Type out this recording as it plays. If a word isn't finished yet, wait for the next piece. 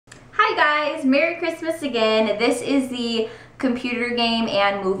guys, Merry Christmas again. This is the computer game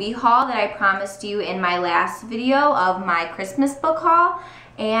and movie haul that I promised you in my last video of my Christmas book haul.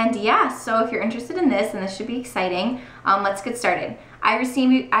 And yeah, so if you're interested in this, and this should be exciting, let's get started. I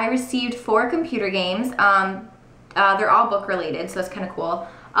received 4 computer games. They're all book related, so it's kind of cool.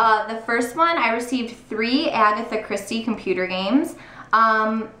 The first one, I received 3 Agatha Christie computer games.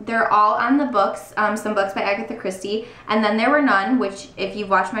 They're all on the books, some books by Agatha Christie, and then There Were None, which if you've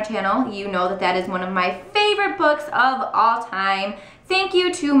watched my channel, you know that that is one of my favorite books of all time. Thank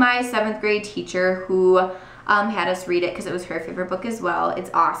you to my 7th grade teacher who had us read it because it was her favorite book as well.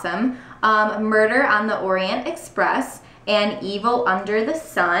 It's awesome. Murder on the Orient Express and Evil Under the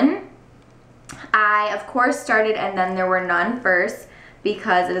Sun. I, of course, started And Then There Were None first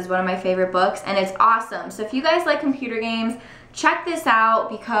because it is one of my favorite books and it's awesome. So if you guys like computer games, check this out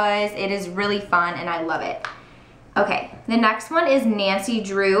because it is really fun and I love it. Okay, the next one is Nancy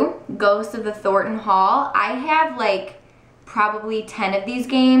Drew, Ghost of the Thornton Hall. I have like probably 10 of these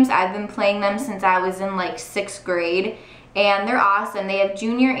games. I've been playing them since I was in like 6th grade and they're awesome. They have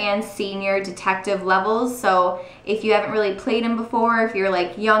junior and senior detective levels, so if you haven't really played them before, if you're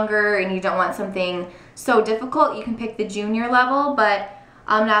like younger and you don't want something so difficult, you can pick the junior level, but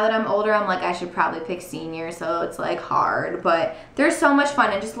now that I'm older, I'm like, I should probably pick senior, so it's like hard, but they're so much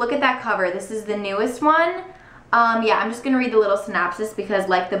fun. And just look at that cover. This is the newest one. Yeah, I'm just gonna read the little synopsis because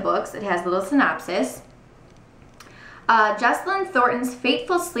like the books, it has a little synopsis. Jocelyn Thornton's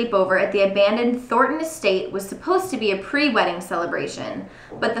fateful sleepover at the abandoned Thornton estate was supposed to be a pre-wedding celebration,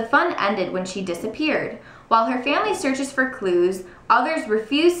 but the fun ended when she disappeared. While her family searches for clues, others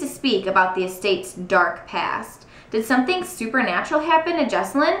refuse to speak about the estate's dark past. Did something supernatural happen to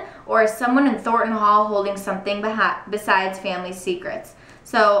Jocelyn, or is someone in Thornton Hall holding something besides family secrets?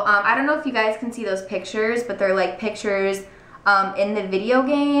 So I don't know if you guys can see those pictures, but they're like pictures in the video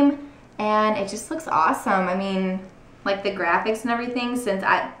game, and it just looks awesome. I mean, like the graphics and everything, since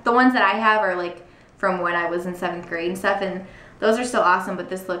the ones that I have are like from when I was in 7th grade and stuff, and those are still awesome, but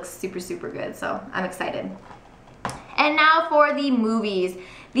this looks super, super good, so I'm excited. And now for the movies.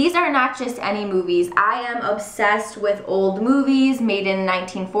 These are not just any movies. I am obsessed with old movies made in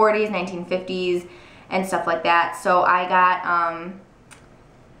 1940s, 1950s, and stuff like that. So I got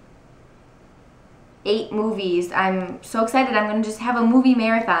 8 movies. I'm so excited. I'm going to just have a movie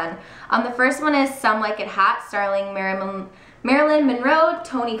marathon. The first one is Some Like It Hot, starring Marilyn Monroe,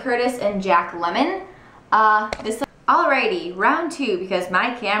 Tony Curtis, and Jack Lemmon. Alrighty, round 2 because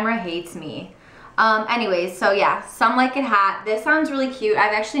my camera hates me. Anyways, so yeah, Some Like It Hot. This sounds really cute.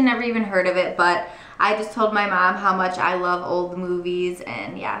 I've actually never even heard of it, but I just told my mom how much I love old movies,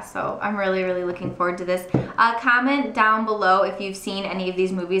 and yeah, so I'm really, really looking forward to this. Comment down below if you've seen any of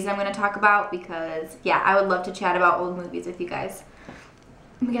these movies I'm going to talk about, because yeah, I would love to chat about old movies with you guys,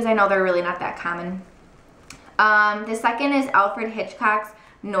 because I know they're really not that common. The second is Alfred Hitchcock's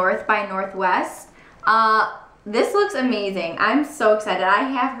North by Northwest. This looks amazing. I'm so excited. I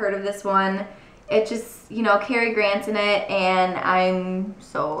have heard of this one. It just, you know, Cary Grant's in it, and I'm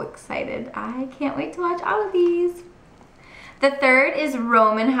so excited. I can't wait to watch all of these. The third is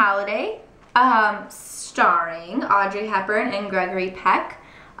Roman Holiday, starring Audrey Hepburn and Gregory Peck.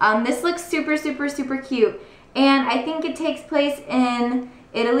 This looks super, super, super cute, and I think it takes place in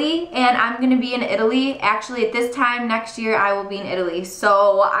Italy, and I'm going to be in Italy. Actually, at this time next year, I will be in Italy,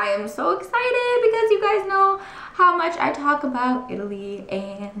 so I am so excited because you guys know how much I talk about Italy,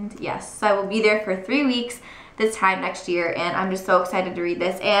 and yes, I will be there for 3 weeks this time next year, and I'm just so excited to read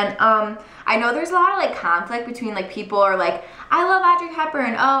this. And I know there's a lot of like conflict between like people are like, I love Audrey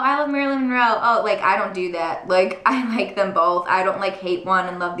Hepburn, oh I love Marilyn Monroe, oh like I don't do that. Like I like them both. I don't like hate one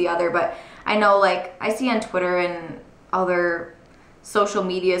and love the other, but I know like I see on Twitter and other social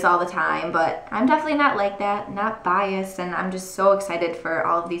medias all the time, but I'm definitely not like that, not biased, and I'm just so excited for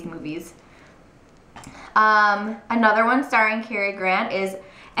all of these movies. Another one starring Cary Grant is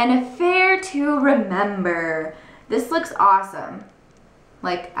An Affair to Remember. This looks awesome.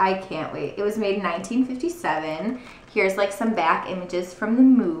 Like, I can't wait. It was made in 1957. Here's like some back images from the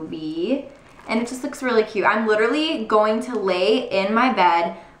movie, and it just looks really cute. I'm literally going to lay in my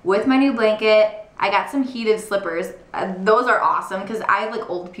bed with my new blanket. I got some heated slippers. Those are awesome because I have like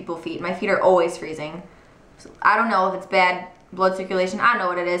old people feet. My feet are always freezing. So I don't know if it's bad blood circulation, I don't know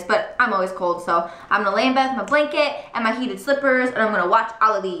what it is, but I'm always cold, so I'm gonna lay in bed with my blanket and my heated slippers, and I'm gonna watch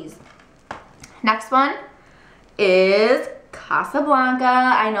all of these. Next one is Casablanca.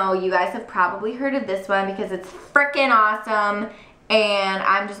 I know you guys have probably heard of this one because it's freaking awesome, and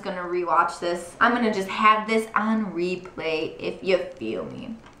I'm just gonna rewatch this. I'm gonna just have this on replay, if you feel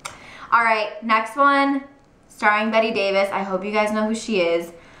me. All right, next one, starring Bette Davis. I hope you guys know who she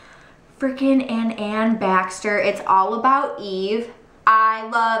is. freaking Anne Baxter. It's all about Eve. I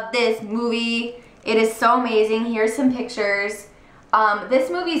love this movie. It is so amazing. Here's some pictures.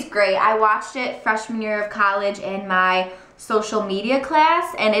 This movie's great. I watched it freshman year of college in my social media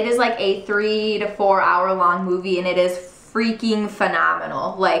class, and it is like a 3 to 4 hour long movie, and it is freaking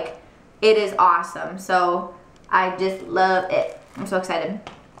phenomenal. Like, it is awesome. So I just love it. I'm so excited.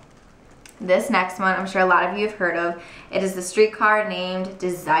 This next one, I'm sure a lot of you have heard of. It is The Streetcar Named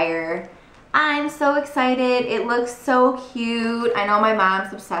Desire. I'm so excited. It looks so cute. I know my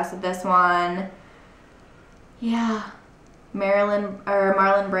mom's obsessed with this one. Yeah.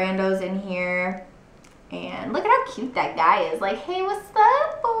 Marlon Brando's in here. And look at how cute that guy is. Like, hey, what's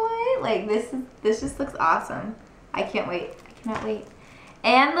up, boy? Like, this just looks awesome. I can't wait. I cannot wait.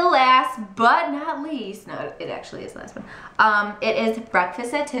 And the last but not least, no, it actually is the last one. It is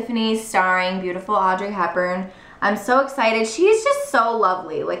Breakfast at Tiffany's, starring beautiful Audrey Hepburn. I'm so excited. She's just so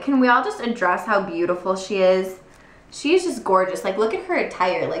lovely. Like, can we all just address how beautiful she is? She is just gorgeous. Like, look at her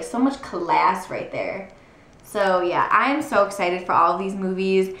attire. Like, so much class right there. So, yeah, I'm so excited for all of these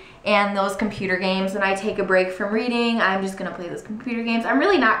movies and those computer games. When I take a break from reading, I'm just going to play those computer games. I'm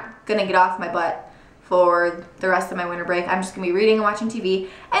really not going to get off my butt for the rest of my winter break. I'm just going to be reading and watching TV,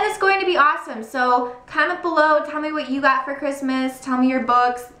 and it's going to be awesome. So, comment below. Tell me what you got for Christmas. Tell me your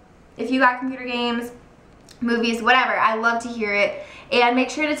books. If you got computer games, movies, whatever. I love to hear it. And make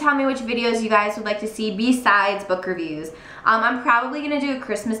sure to tell me which videos you guys would like to see besides book reviews. I'm probably going to do a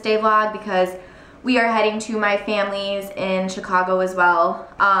Christmas Day vlog because we are heading to my family's in Chicago as well.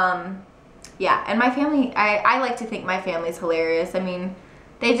 Yeah, and my family, I like to think my family's hilarious. I mean,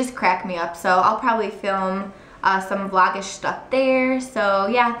 they just crack me up. So I'll probably film some vlogish stuff there. So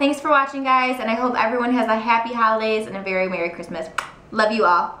yeah, thanks for watching, guys. And I hope everyone has a happy holidays and a very Merry Christmas. Love you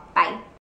all. Bye.